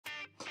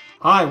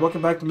Hi,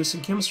 welcome back to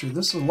Missing Chemistry.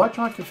 This is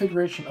electron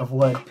configuration of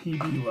lead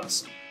PB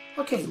lesson.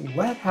 Okay,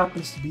 lead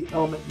happens to be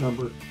element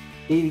number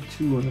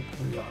 82 on the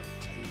periodic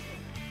table.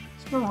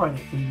 So I'm going to write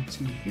an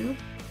 82 here.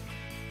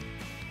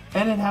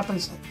 And it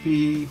happens to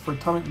be, for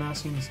atomic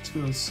mass unit, is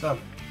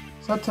 207.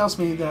 So that tells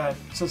me that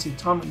since the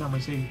atomic number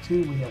is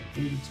 82, we have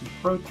 82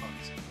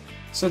 protons.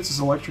 Since it's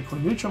electrically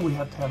neutral, we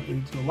have to have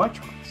 82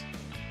 electrons.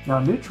 Now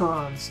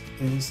neutrons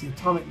is the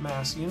atomic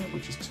mass unit,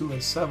 which is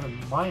 207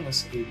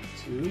 minus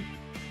 82.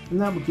 And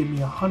that would give me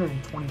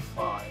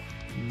 125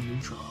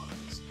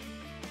 neutrons.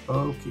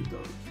 Okie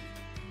dokie.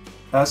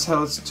 S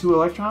has 2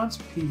 electrons,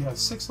 P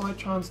has 6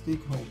 electrons, D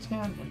can hold 10,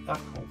 and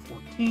F can hold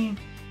 14.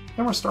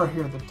 And we'll start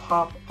here at the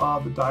top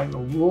of the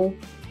diagonal rule.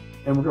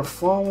 And we're going to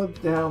follow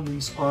down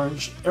these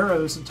orange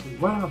arrows until we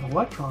run out of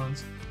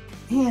electrons.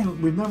 And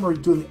remember, we're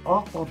doing the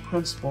off-ball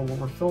principle where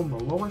we're filling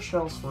the lower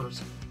shells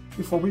first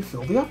before we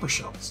fill the upper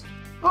shells.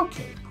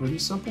 Okay, pretty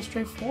simple,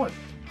 straightforward.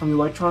 How many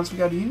electrons we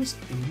got to use?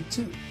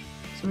 82.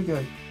 So we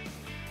got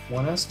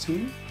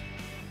 1s2,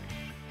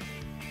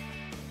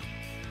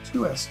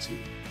 2s2,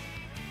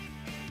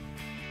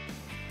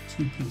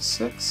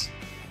 2p6,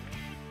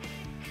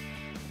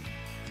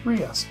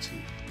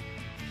 3s2,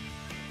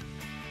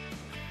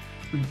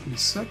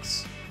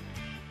 3p6,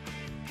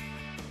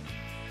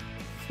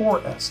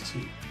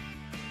 4s2,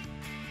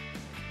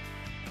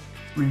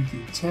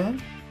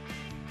 3d10,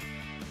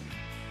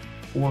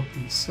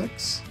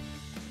 4p6,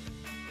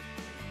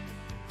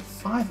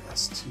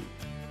 5s2,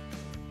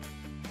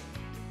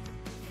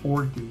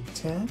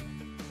 4d10,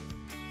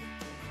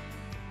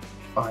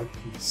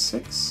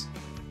 5p6,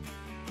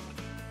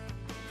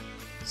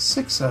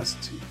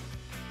 6s2,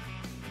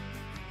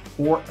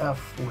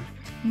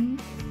 4f14,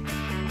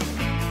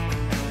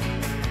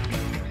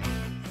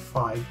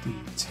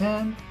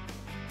 5d10,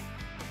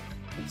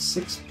 and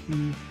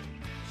 6p2.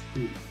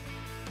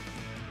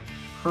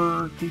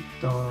 Pretty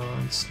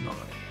darn snarly,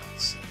 I'd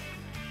say.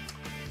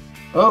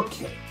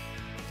 Okay,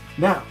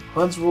 now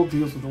Hund's rule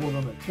deals with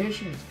orbital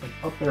notation. It's an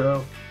up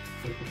arrow,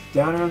 flip it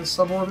down arrow in the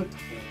suborbit,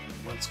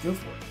 and let's go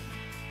for it.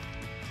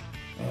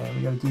 And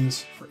we got to do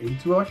this for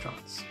 82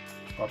 electrons.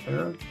 Up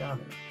arrow, down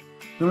arrow.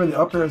 Remember, the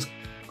up arrow is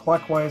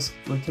clockwise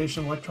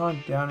rotation of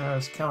electron, down arrow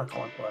is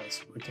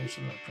counterclockwise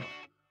rotation of electron.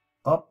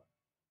 Up,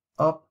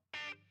 up,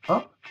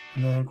 up,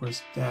 and then it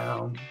goes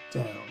down,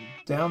 down,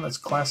 down. That's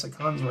classic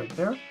Hund's right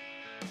there.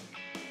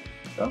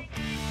 Go.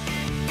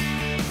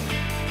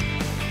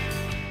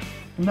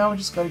 And now we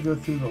just got to go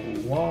through the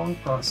long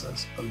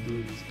process of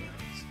doing these arrows.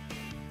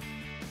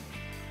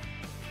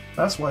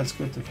 That's why it's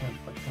good to kind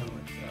of like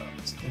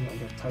this thing I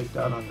got typed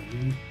out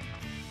underneath.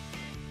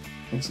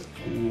 Makes it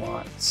a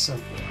lot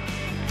simpler.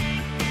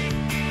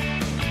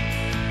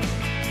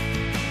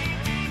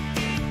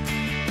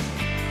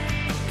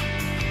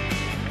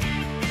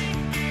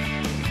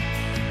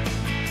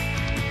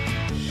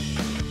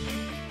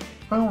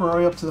 Well, we're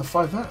already up to the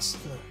 5s.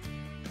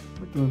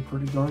 We're doing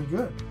pretty darn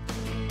good.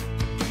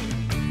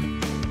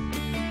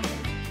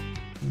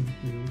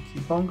 And we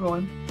keep on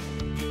going.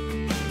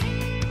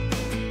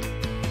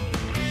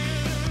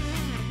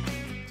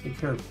 Take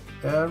care of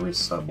every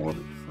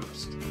suborbit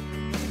first.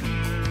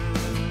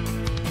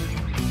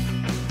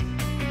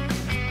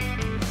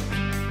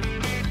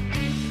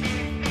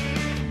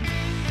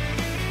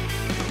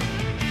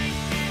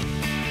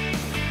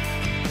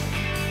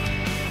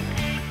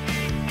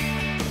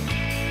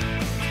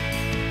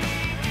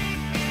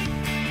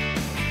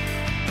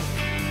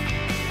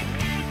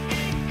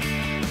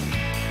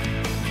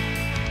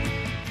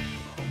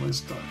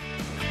 Almost done.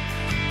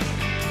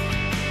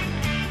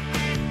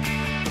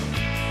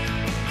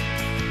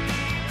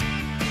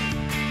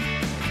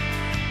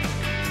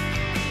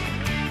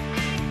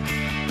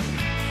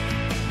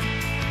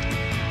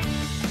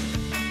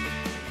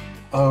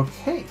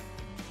 Okay,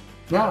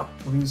 now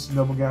we'll use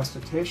double gas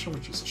notation,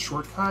 which is a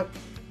shortcut.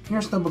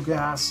 Here's double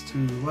gas to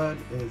lead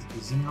is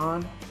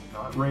xenon,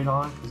 not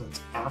radon, because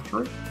that's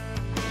after it.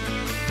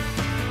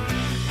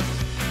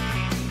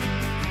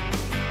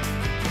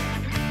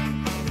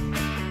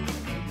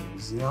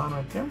 Xenon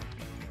right there.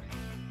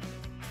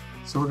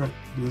 So we're going to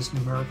do this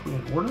numerically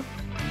in order.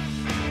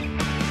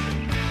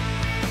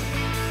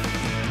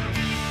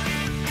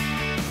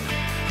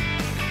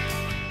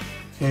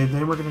 Okay,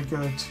 then we're going to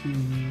go to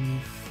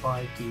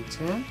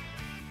 5d10.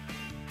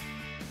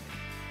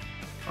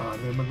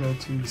 Then we'll go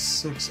to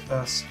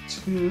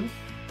 6s2,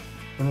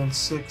 and then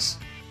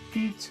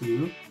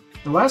 6p2.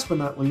 And last but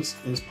not least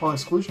is Pauli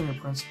exclusionary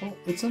principle.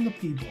 It's in the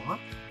p block,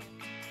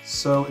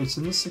 so it's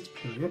in the 6th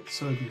period.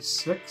 So it'd be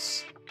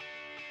 6,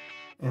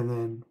 and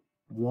then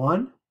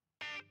 1.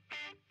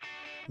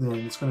 Then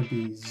it's going to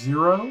be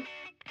 0,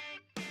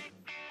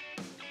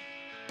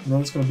 and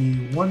then it's going to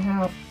be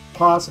 1/2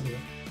 positive.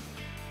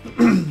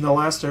 The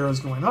last arrow is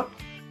going up.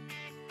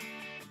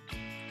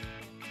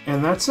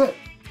 And that's it.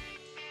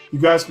 You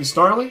guys be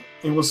snarly,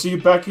 and we'll see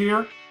you back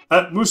here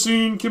at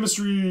Missing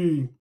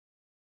Chemistry.